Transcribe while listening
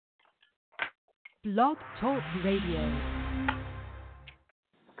Blog Talk Radio.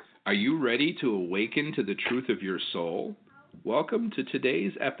 Are you ready to awaken to the truth of your soul? Welcome to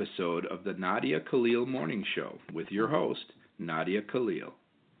today's episode of the Nadia Khalil Morning Show with your host, Nadia Khalil.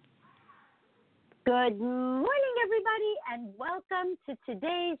 Good morning, everybody, and welcome to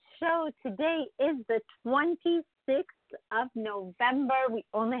today's show. Today is the 26th of November. We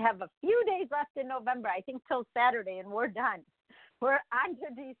only have a few days left in November, I think till Saturday, and we're done. We're on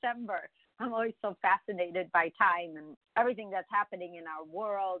to December. I'm always so fascinated by time and everything that's happening in our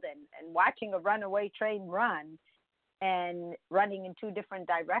world and watching a runaway train run and running in two different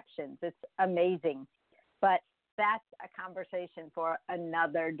directions. It's amazing. But that's a conversation for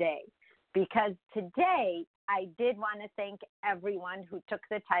another day. Because today, I did want to thank everyone who took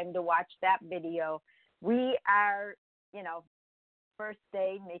the time to watch that video. We are, first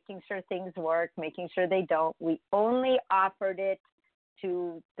day, making sure things work, making sure they don't. We only offered it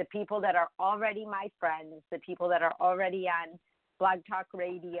to the people that are already my friends, the people that are already on Blog Talk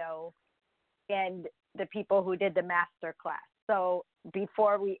Radio, and the people who did the master class. So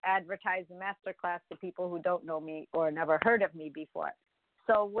before we advertise the master class to people who don't know me or never heard of me before.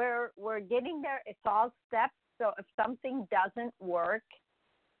 So we're getting there. It's all steps. So if something doesn't work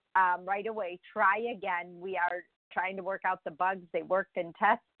right away, try again. We are trying to work out the bugs. They worked in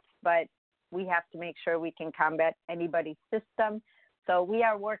tests, but we have to make sure we can combat anybody's system. So we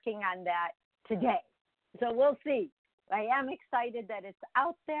are working on that today. So we'll see. I am excited that it's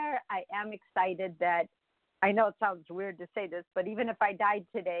out there. I am excited that, I know it sounds weird to say this, but even if I died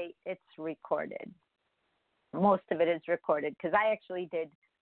today, it's recorded. Most of it is recorded because I actually did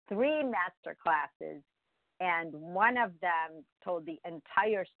 3 master classes, and one of them told the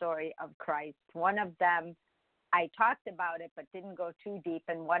entire story of Christ. One of them, I talked about it but didn't go too deep,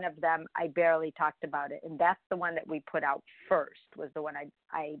 and one of them, I barely talked about it, and that's the one that we put out first, was the one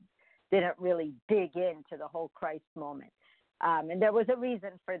I didn't really dig into the whole Christ moment. And there was a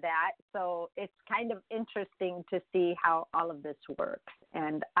reason for that. So it's kind of interesting to see how all of this works.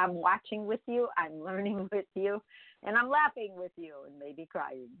 And I'm watching with you, I'm learning with you, and I'm laughing with you and maybe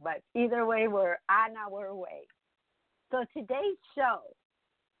crying. But either way, we're on our way. So today's show,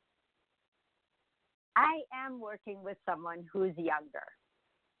 I am working with someone who's younger.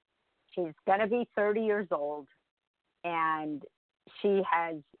 She's going to be 30 years old, and she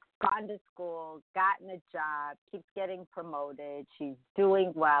has gone to school, gotten a job, keeps getting promoted. She's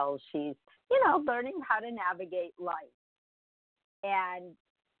doing well. She's, learning how to navigate life. And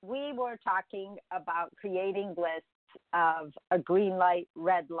we were talking about creating lists of a green light,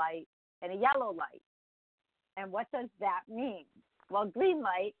 red light, and a yellow light. And what does that mean? Well, green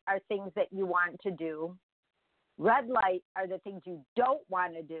light are things that you want to do. Red light are the things you don't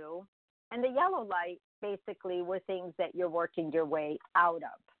want to do. And the yellow light basically were things that you're working your way out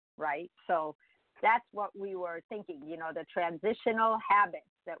of. Right? So that's what we were thinking, the transitional habits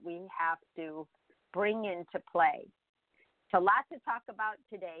that we have to bring into play. So lots to talk about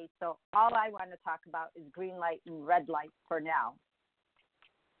today. So all I want to talk about is green light and red light for now.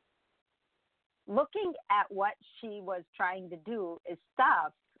 Looking at what she was trying to do is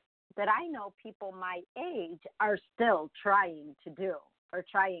stuff that I know people my age are still trying to do or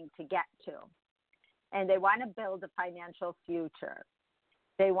trying to get to. And they want to build a financial future.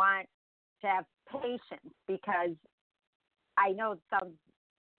 They want to have patience because I know it sounds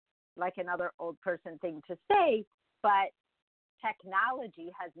like another old person thing to say, but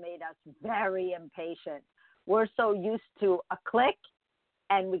technology has made us very impatient. We're so used to a click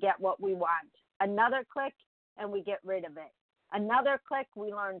and we get what we want. Another click and we get rid of it. Another click,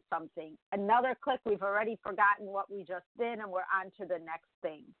 we learn something. Another click, we've already forgotten what we just did and we're on to the next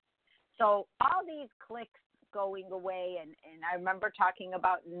thing. So all these clicks going away, and I remember talking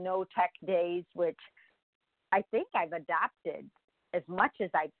about no tech days, which I think I've adopted as much as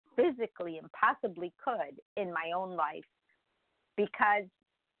I physically and possibly could in my own life because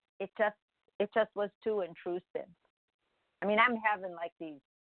it just was too intrusive. I mean, I'm having like these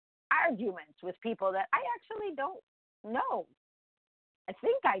arguments with people that I actually don't know. I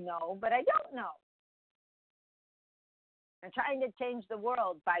think I know, but I don't know. I'm trying to change the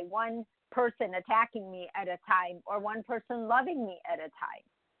world by one person attacking me at a time or one person loving me at a time.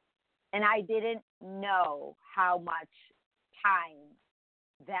 And I didn't know how much time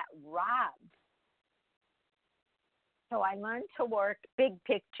that robbed. So I learned to work big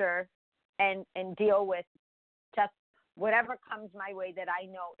picture and deal with just whatever comes my way that I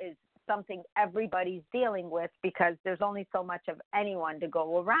know is something everybody's dealing with because there's only so much of anyone to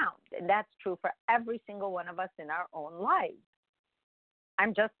go around. And that's true for every single one of us in our own lives.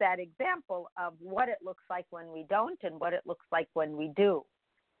 I'm just that example of what it looks like when we don't and what it looks like when we do,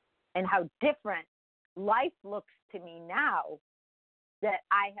 and how different life looks to me now that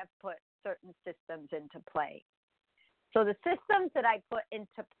I have put certain systems into play. So the systems that I put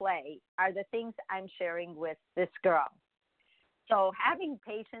into play are the things I'm sharing with this girl. So having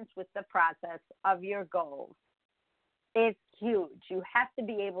patience with the process of your goals is huge. You have to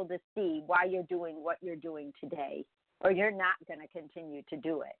be able to see why you're doing what you're doing today, or you're not going to continue to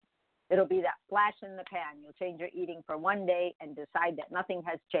do it. It'll be that flash in the pan. You'll change your eating for one day and decide that nothing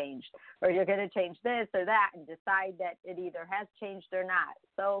has changed, or you're going to change this or that and decide that it either has changed or not.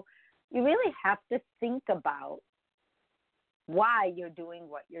 So you really have to think about why you're doing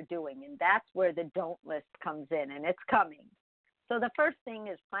what you're doing, and that's where the don't list comes in, and it's coming. So the first thing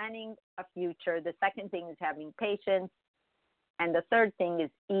is planning a future. The second thing is having patience. And the third thing is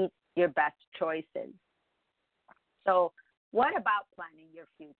eat your best choices. So what about planning your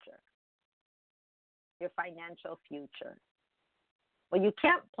future, your financial future? Well, you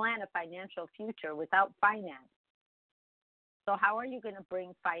can't plan a financial future without finance. So how are you going to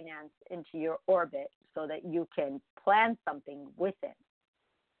bring finance into your orbit so that you can plan something with it?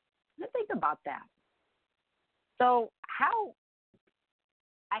 Let's think about that. So how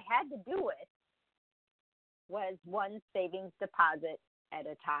I had to do it was one savings deposit at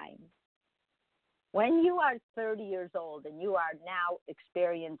a time. When you are 30 years old and you are now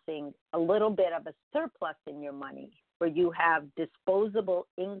experiencing a little bit of a surplus in your money, where you have disposable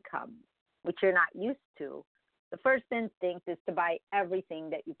income, which you're not used to, the first instinct is to buy everything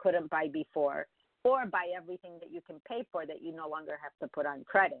that you couldn't buy before, or buy everything that you can pay for that you no longer have to put on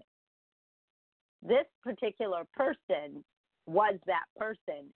credit. This particular person was that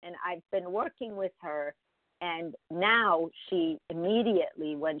person, and I've been working with her, and now she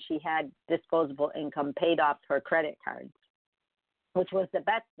immediately, when she had disposable income, paid off her credit cards, which was the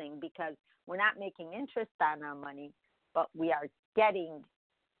best thing, because we're not making interest on our money, but we are getting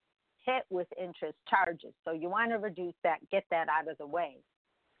hit with interest charges. So you want to reduce that, get that out of the way.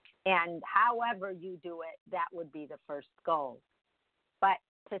 And however you do it, that would be the first goal. But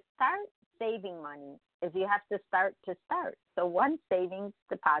to start saving money is you have to start. So one savings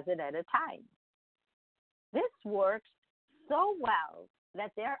deposit at a time. This works so well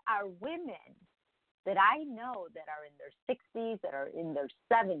that there are women that I know that are in their 60s, that are in their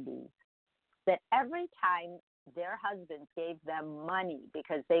 70s, that every time their husbands gave them money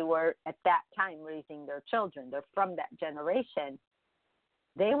because they were at that time raising their children, they're from that generation,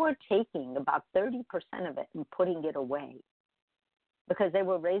 they were taking about 30% of it and putting it away because they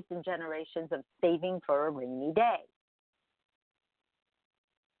were raised in generations of saving for a rainy day.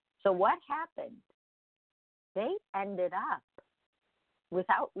 So what happened? They ended up,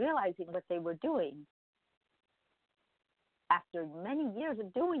 without realizing what they were doing, after many years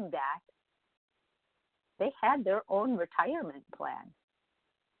of doing that, they had their own retirement plan.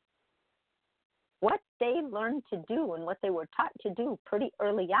 What they learned to do and what they were taught to do pretty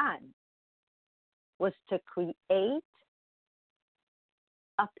early on was to create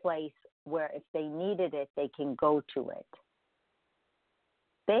a place where if they needed it, they can go to it.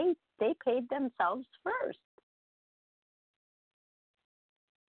 They paid themselves first.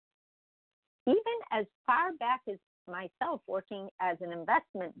 Even as far back as myself working as an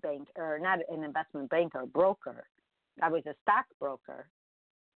investment bank, or not an investment banker, broker, I was a stockbroker.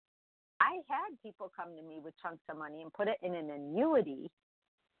 I had people come to me with chunks of money and put it in an annuity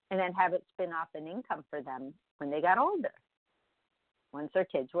and then have it spin off an income for them when they got older, once their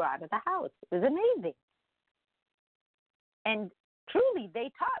kids were out of the house. It was amazing. And truly, they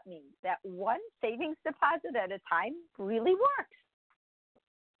taught me that one savings deposit at a time really works.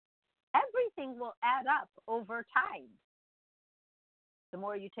 Everything will add up over time. The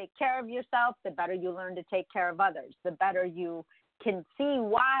more you take care of yourself, the better you learn to take care of others. The better you can see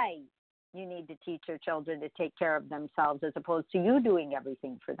why you need to teach your children to take care of themselves as opposed to you doing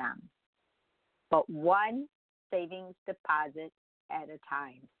everything for them. But one savings deposit at a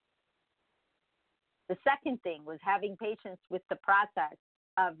time. The second thing was having patience with the process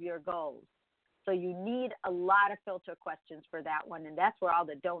of your goals. So you need a lot of filter questions for that one, and that's where all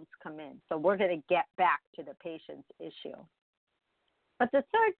the don'ts come in. So we're going to get back to the patience issue. But the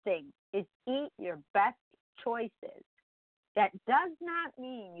third thing is eat your best choices. That does not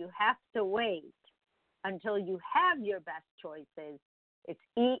mean you have to wait until you have your best choices. It's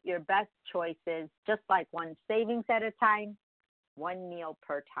eat your best choices, just like one savings at a time, one meal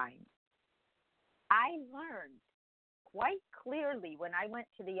per time. I learned quite clearly when I went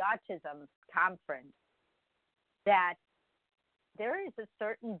to the autism conference that there is a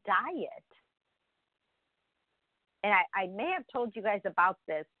certain diet. And I may have told you guys about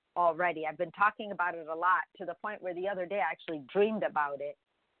this already. I've been talking about it a lot to the point where the other day I actually dreamed about it.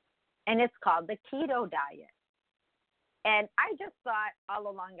 and it's called the keto diet. And I just thought all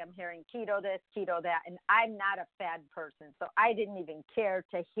along I'm hearing keto this, keto that, and I'm not a fad person, so I didn't even care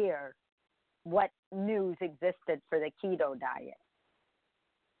to hear what news existed for the keto diet.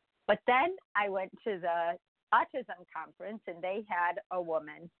 But then I went to the autism conference, and they had a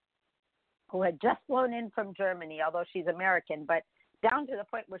woman who had just flown in from Germany, although she's American, but down to the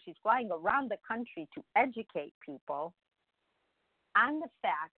point where she's flying around the country to educate people on the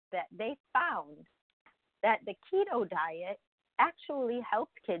fact that they found that the keto diet actually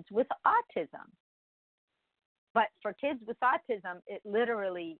helps kids with autism. But for kids with autism, it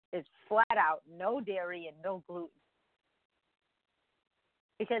literally is flat out no dairy and no gluten.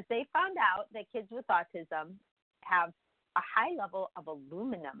 Because they found out that kids with autism have a high level of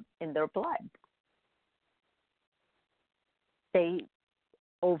aluminum in their blood. They,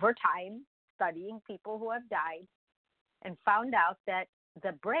 over time, studying people who have died, and found out that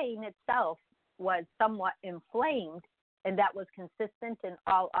the brain itself was somewhat inflamed, and that was consistent in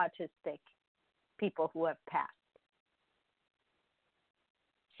all autistic people who have passed.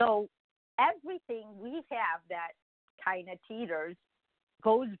 So everything we have that kind of teeters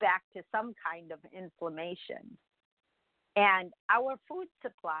goes back to some kind of inflammation. And our food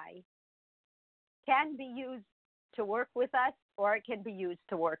supply can be used to work with us, or it can be used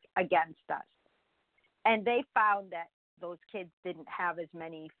to work against us. And they found that those kids didn't have as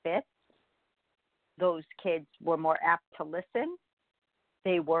many fits. Those kids were more apt to listen.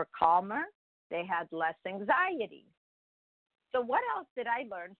 They were calmer. They had less anxiety. So what else did I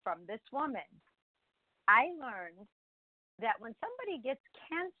learn from this woman? I learned that when somebody gets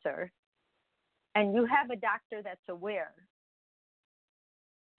cancer and you have a doctor that's aware,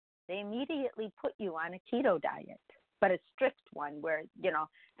 they immediately put you on a keto diet, but a strict one where,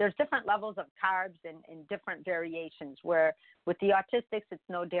 there's different levels of carbs and different variations, where with the autistics, it's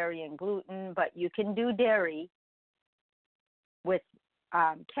no dairy and gluten, but you can do dairy with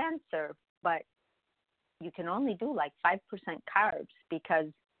cancer, but you can only do like 5% carbs because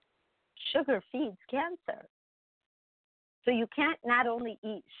sugar feeds cancer. So you can't not only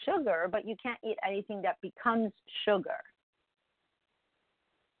eat sugar, but you can't eat anything that becomes sugar,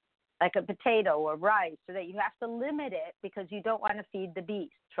 like a potato or rice, so that you have to limit it because you don't want to feed the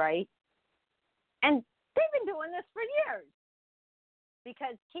beast, right? And they've been doing this for years,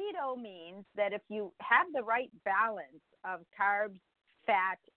 because keto means that if you have the right balance of carbs,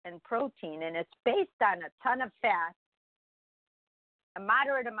 fat, and protein, and it's based on a ton of fat, a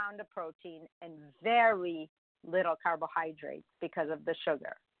moderate amount of protein, and very little carbohydrates because of the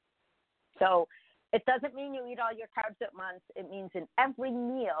sugar. So it doesn't mean you eat all your carbs at once. It means in every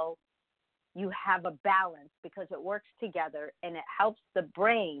meal you have a balance, because it works together and it helps the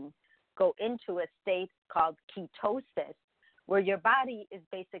brain go into a state called ketosis, where your body is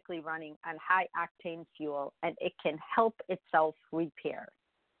basically running on high octane fuel and it can help itself repair.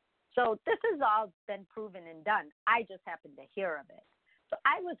 So this has all been proven and done. I just happened to hear of it. So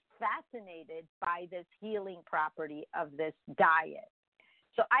I was fascinated by this healing property of this diet.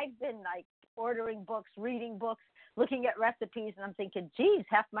 So I've been like ordering books, reading books, looking at recipes, and I'm thinking, geez,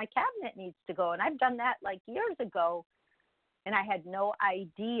 half my cabinet needs to go. And I've done that like years ago, and I had no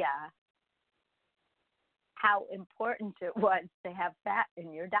idea how important it was to have fat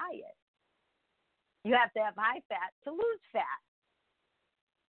in your diet. You have to have high fat to lose fat.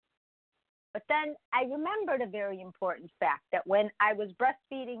 But then I remembered a very important fact, that when I was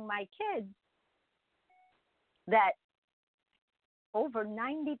breastfeeding my kids, that over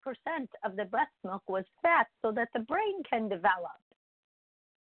 90% of the breast milk was fat, so that the brain can develop.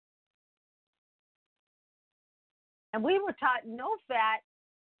 And we were taught no fat,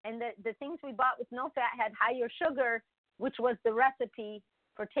 and the things we bought with no fat had higher sugar, which was the recipe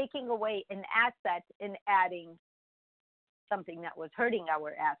for taking away an asset and adding something that was hurting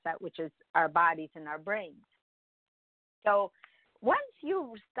our asset, which is our bodies and our brains. So once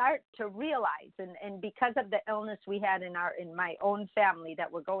you start to realize, and because of the illness we had in my own family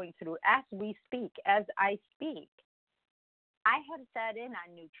that we're going through as I speak, I have sat in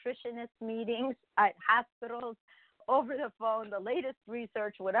on nutritionist meetings at hospitals, over the phone, the latest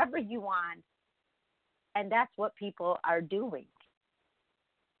research, whatever you want. And that's what people are doing,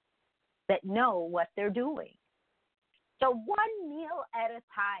 that know what they're doing. So one meal at a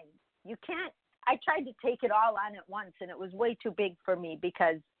time. You can't, I tried to take it all on at once, and it was way too big for me,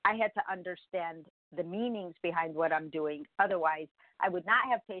 because I had to understand the meanings behind what I'm doing. Otherwise, I would not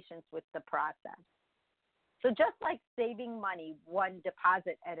have patience with the process. So just like saving money, one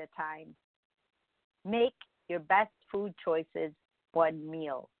deposit at a time, make your best food choices one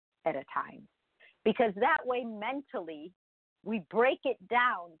meal at a time. Because that way, mentally, we break it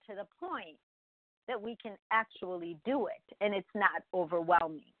down to the point that we can actually do it and it's not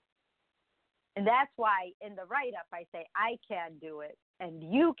overwhelming. And that's why in the write-up I say I can do it and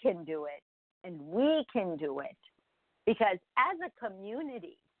you can do it and we can do it. Because as a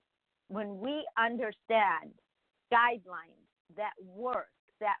community, when we understand guidelines that work,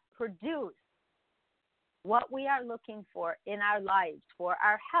 that produce what we are looking for in our lives, for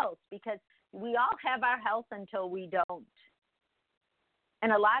our health, because we all have our health until we don't.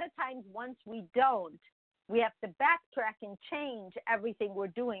 And a lot of times once we don't, we have to backtrack and change everything we're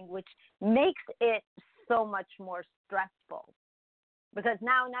doing, which makes it so much more stressful. Because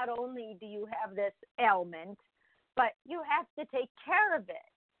now not only do you have this ailment, but you have to take care of it.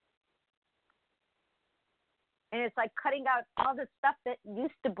 And it's like cutting out all the stuff that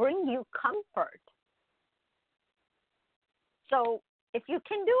used to bring you comfort. So if you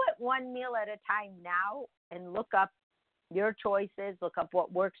can do it one meal at a time now and look up your choices, look up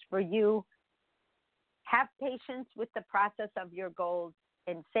what works for you, have patience with the process of your goals,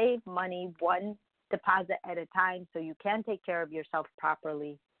 and save money one deposit at a time so you can take care of yourself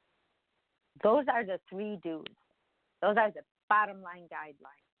properly. Those are the 3 do's. Those are the bottom line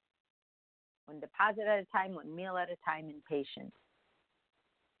guidelines. One deposit at a time, one meal at a time, and patience.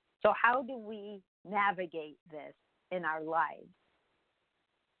 So how do we navigate this in our lives?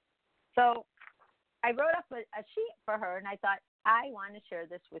 So I wrote up a sheet for her, and I thought, I want to share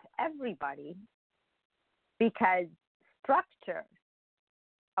this with everybody because structure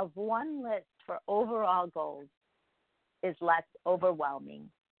of one list for overall goals is less overwhelming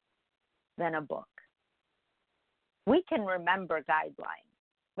than a book. We can remember guidelines.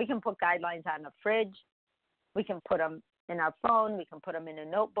 We can put guidelines on a fridge. We can put them in our phone. We can put them in a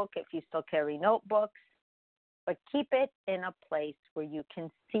notebook if you still carry notebooks. But keep it in a place where you can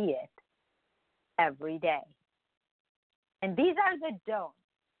see it every day. And these are the don'ts.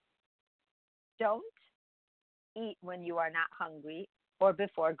 Don't eat when you are not hungry or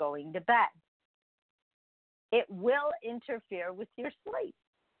before going to bed. It will interfere with your sleep.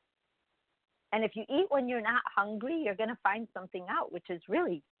 And if you eat when you're not hungry, you're going to find something out, which is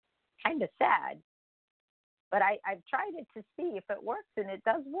really kind of sad. But I've tried it to see if it works, and it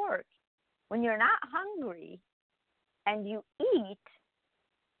does work. When you're not hungry and you eat,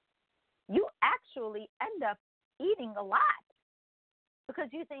 you actually end up eating a lot because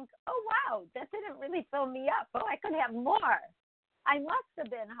you think, oh, wow, that didn't really fill me up. Oh, I could have more. I must have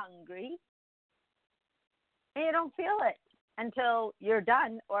been hungry. And you don't feel it until you're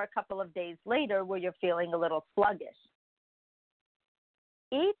done or a couple of days later where you're feeling a little sluggish.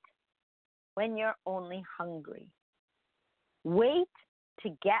 Eat when you're only hungry. Wait to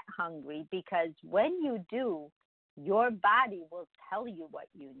get hungry because when you do, your body will tell you what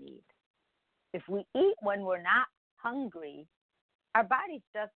you need. If we eat when we're not hungry, our body's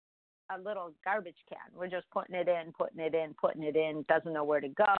just a little garbage can. We're just putting it in, doesn't know where to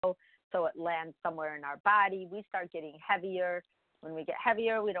go, so it lands somewhere in our body. We start getting heavier. When we get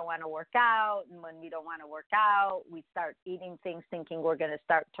heavier, we don't want to work out, and when we don't want to work out, we start eating things thinking we're going to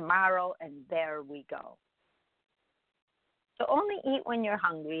start tomorrow, and there we go. So only eat when you're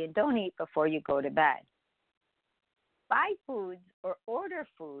hungry, and don't eat before you go to bed. Buy foods or order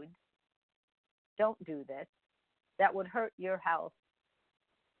foods, don't do this, that would hurt your health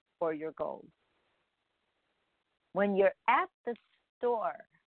or your goals. When you're at the store,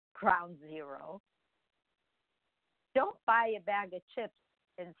 ground zero, don't buy a bag of chips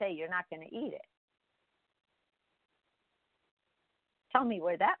and say you're not going to eat it. Tell me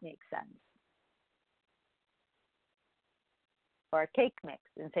where that makes sense. Or a cake mix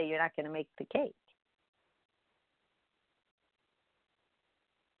and say you're not going to make the cake.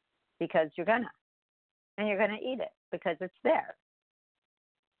 Because you're going to. And you're going to eat it because it's there.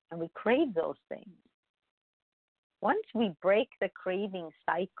 And we crave those things. Once we break the craving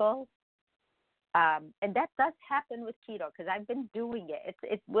cycle, and that does happen with keto because I've been doing it.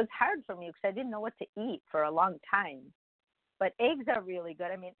 It was hard for me because I didn't know what to eat for a long time. But eggs are really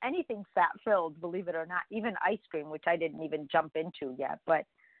good. I mean, anything fat-filled, believe it or not, even ice cream, which I didn't even jump into yet. But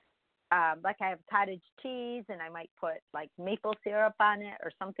like I have cottage cheese, and I might put like maple syrup on it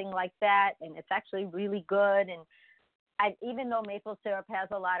or something like that, and it's actually really good. And even though maple syrup has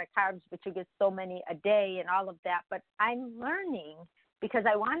a lot of carbs, but you get so many a day and all of that, but I'm learning because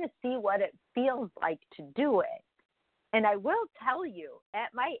I want to see what it feels like to do it. And I will tell you, at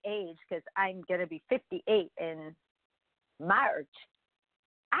my age, because I'm going to be 58 in March,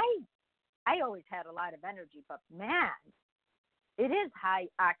 I always had a lot of energy, but man, it is high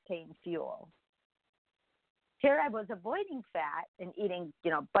octane fuel. Here I was avoiding fat and eating,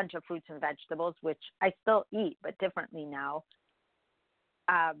 a bunch of fruits and vegetables, which I still eat, but differently now.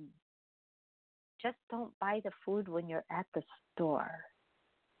 just don't buy the food when you're at the store.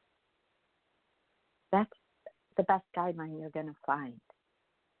 That's the best guideline you're going to find.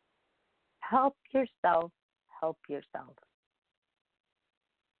 Help yourself, help yourself.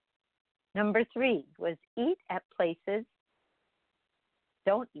 Number 3 was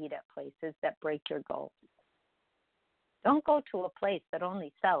don't eat at places that break your goals. Don't go to a place that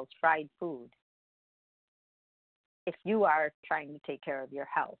only sells fried food if you are trying to take care of your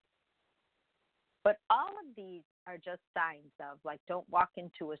health. But all of these are just signs of, like, don't walk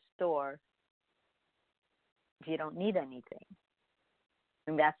into a store if you don't need anything.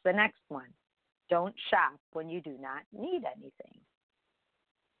 And that's the next one. Don't shop when you do not need anything.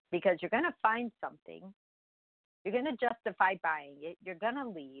 Because you're going to find something. You're going to justify buying it. You're going to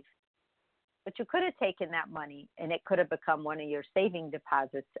leave. But you could have taken that money and it could have become one of your saving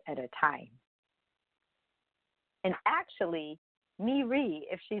deposits at a time. And actually, Miri,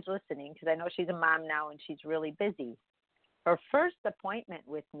 if she's listening, because I know she's a mom now and she's really busy, her first appointment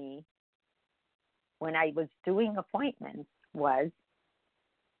with me when I was doing appointments was,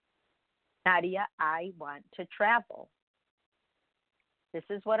 Nadia, I want to travel. This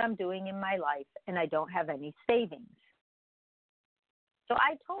is what I'm doing in my life, and I don't have any savings. So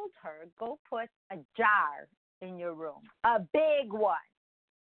I told her, go put a jar in your room, a big one.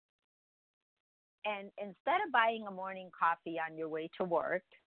 And instead of buying a morning coffee on your way to work,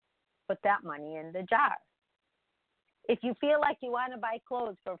 put that money in the jar. If you feel like you want to buy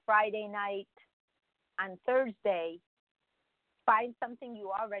clothes for Friday night, on Thursday, find something you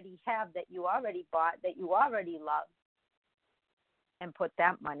already have, that you already bought, that you already love, and put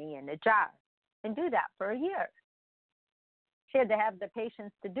that money in a jar. And do that for a year. She had to have the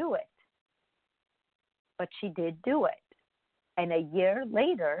patience to do it. But she did do it. And a year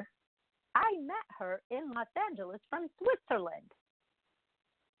later, I met her in Los Angeles from Switzerland.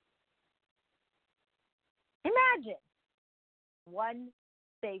 Imagine one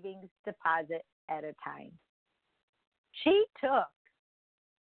savings deposit at a time. She took,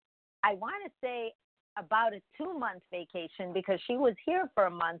 I want to say, about a 2-month vacation because she was here for a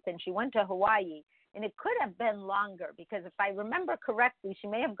month and she went to Hawaii. And it could have been longer because if I remember correctly, she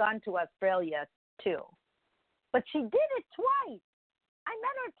may have gone to Australia too. But she did it twice. I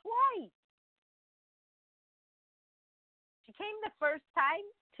met her twice. She came the first time,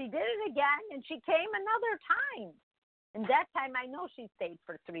 she did it again, and she came another time. And that time I know she stayed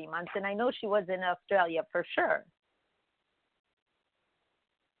for 3 months, and I know she was in Australia for sure.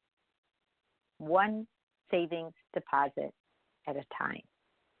 One savings deposit at a time.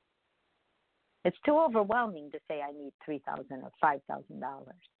 It's too overwhelming to say I need $3,000 or $5,000.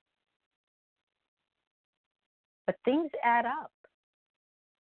 But things add up.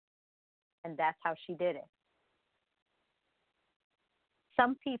 And that's how she did it.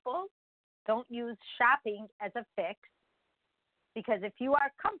 Some people don't use shopping as a fix because if you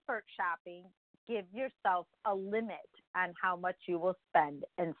are comfort shopping, give yourself a limit on how much you will spend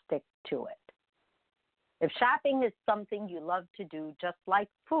and stick to it. If shopping is something you love to do, just like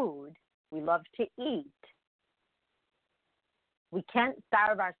food, we love to eat, we can't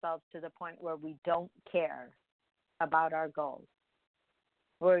starve ourselves to the point where we don't care about our goals.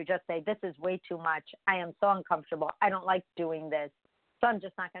 Where we just say, this is way too much. I am so uncomfortable. I don't like doing this. So I'm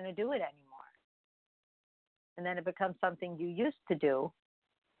just not going to do it anymore. And then it becomes something you used to do.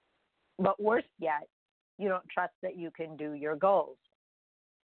 But worse yet, you don't trust that you can do your goals.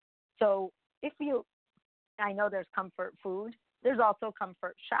 So I know there's comfort food. There's also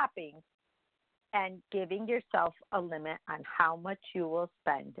comfort shopping and giving yourself a limit on how much you will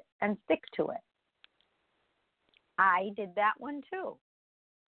spend and stick to it. I did that one too.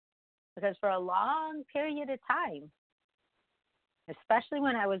 Because for a long period of time, especially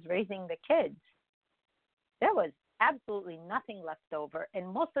when I was raising the kids, there was absolutely nothing left over. And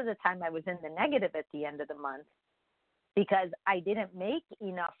most of the time I was in the negative at the end of the month because I didn't make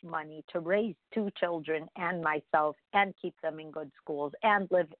enough money to raise 2 children and myself and keep them in good schools and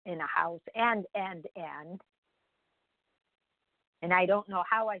live in a house and. And I don't know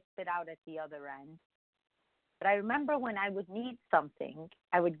how I spit out at the other end. But I remember when I would need something,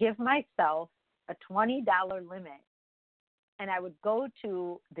 I would give myself a $20 limit, and I would go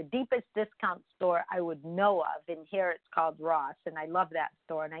to the deepest discount store I would know of. And here it's called Ross, and I love that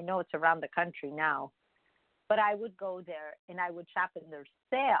store, and I know it's around the country now. But I would go there, and I would shop in their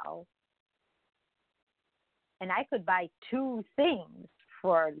sale, and I could buy 2 things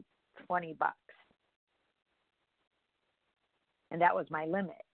for $20. And that was my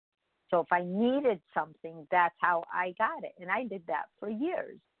limit. So if I needed something, that's how I got it. And I did that for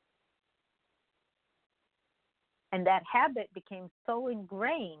years. And that habit became so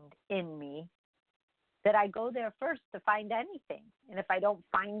ingrained in me that I go there first to find anything. And if I don't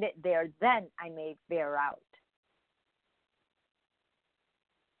find it there, then I may veer out.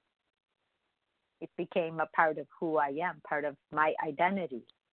 It became a part of who I am, part of my identity.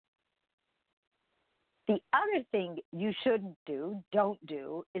 The other thing you shouldn't do, don't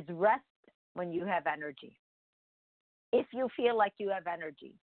do, is rest when you have energy. If you feel like you have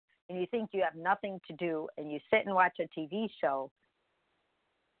energy and you think you have nothing to do and you sit and watch a TV show,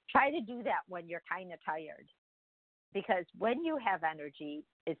 try to do that when you're kind of tired. Because when you have energy,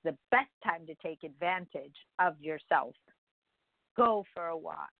 it's the best time to take advantage of yourself. Go for a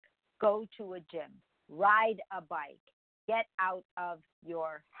walk. Go to a gym, ride a bike, get out of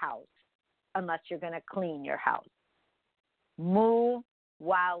your house, unless you're going to clean your house. Move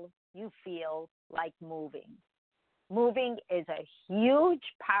while you feel like moving. Moving is a huge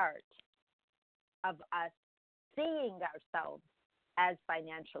part of us seeing ourselves as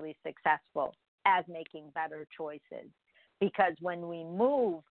financially successful, as making better choices. Because when we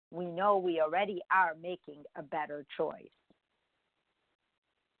move, we know we already are making a better choice.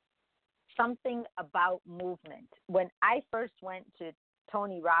 Something about movement. When I first went to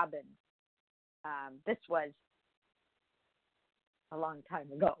Tony Robbins, this was a long time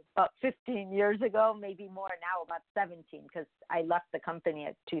ago, about 15 years ago, maybe more now, about 17, because I left the company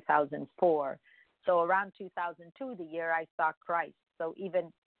at 2004. So around 2002, the year I saw Christ. So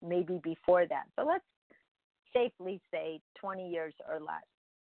even maybe before that. So let's safely say 20 years or less.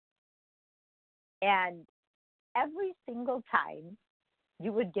 And every single time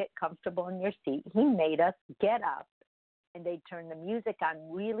you would get comfortable in your seat, he made us get up and they'd turn the music on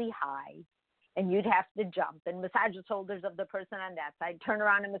really high and you'd have to jump and massage the shoulders of the person on that side, turn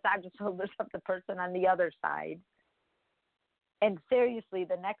around and massage the shoulders of the person on the other side. And seriously,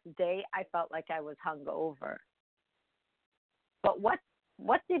 the next day I felt like I was hungover. But what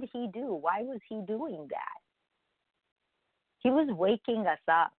did he do? Why was he doing that? He was waking us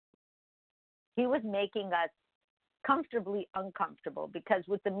up. He was making us comfortably uncomfortable, because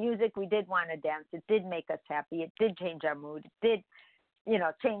with the music we did want to dance. It did make us happy. It did change our mood. It did,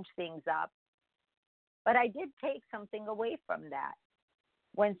 change things up. But I did take something away from that.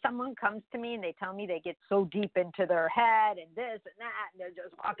 When someone comes to me and they tell me they get so deep into their head and this and that, and they're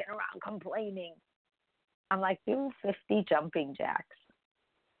just walking around complaining, I'm like, do 50 jumping jacks.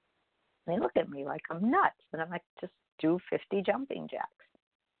 They look at me like I'm nuts. And I'm like, just do 50 jumping jacks.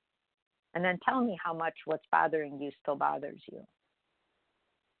 And then tell me how much what's bothering you still bothers you.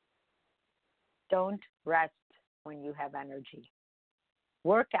 Don't rest when you have energy.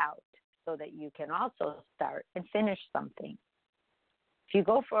 Work out so that you can also start and finish something. If you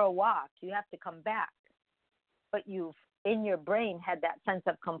go for a walk, you have to come back. But you've, in your brain, had that sense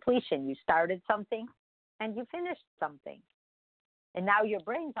of completion. You started something and you finished something. And now your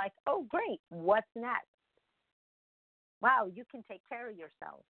brain's like, oh, great, what's next? Wow, you can take care of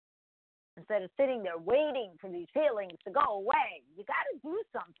yourself. Instead of sitting there waiting for these feelings to go away, you got to do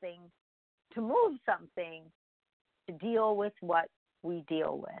something to move something to deal with what we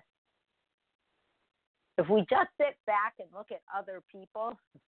deal with. If we just sit back and look at other people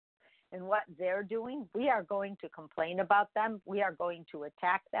and what they're doing, we are going to complain about them. We are going to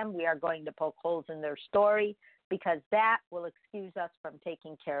attack them. We are going to poke holes in their story, because that will excuse us from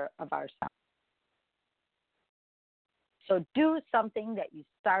taking care of ourselves. So do something that you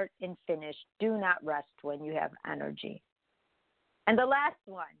start and finish. Do not rest when you have energy. And the last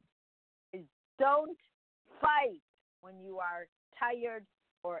one is don't fight when you are tired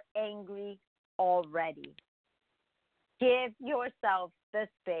or angry already. Give yourself the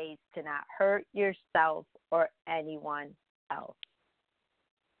space to not hurt yourself or anyone else.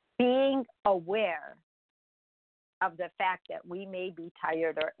 Being aware of the fact that we may be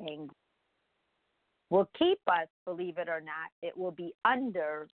tired or angry will keep us, believe it or not, it will be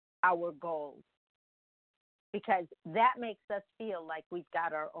under our goals, because that makes us feel like we've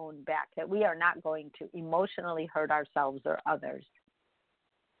got our own back, that we are not going to emotionally hurt ourselves or others.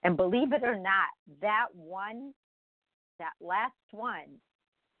 And believe it or not, that last one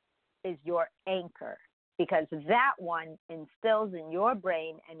is your anchor, because that one instills in your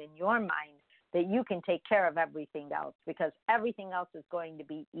brain and in your mind that you can take care of everything else, because everything else is going to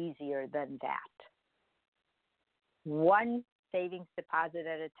be easier than that. One savings deposit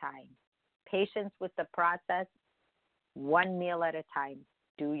at a time. Patience with the process. One meal at a time.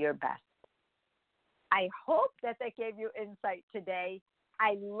 Do your best. I hope that gave you insight today.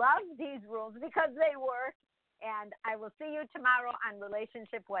 I love these rules because they work. And I will see you tomorrow on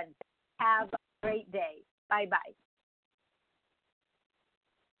Relationship Wednesday. Have a great day. Bye-bye.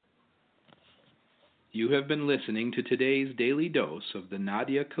 You have been listening to today's daily dose of the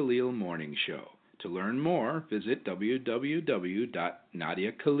Nadia Khalil Morning Show. To learn more, visit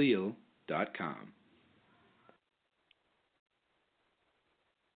www.nadiakhalil.com.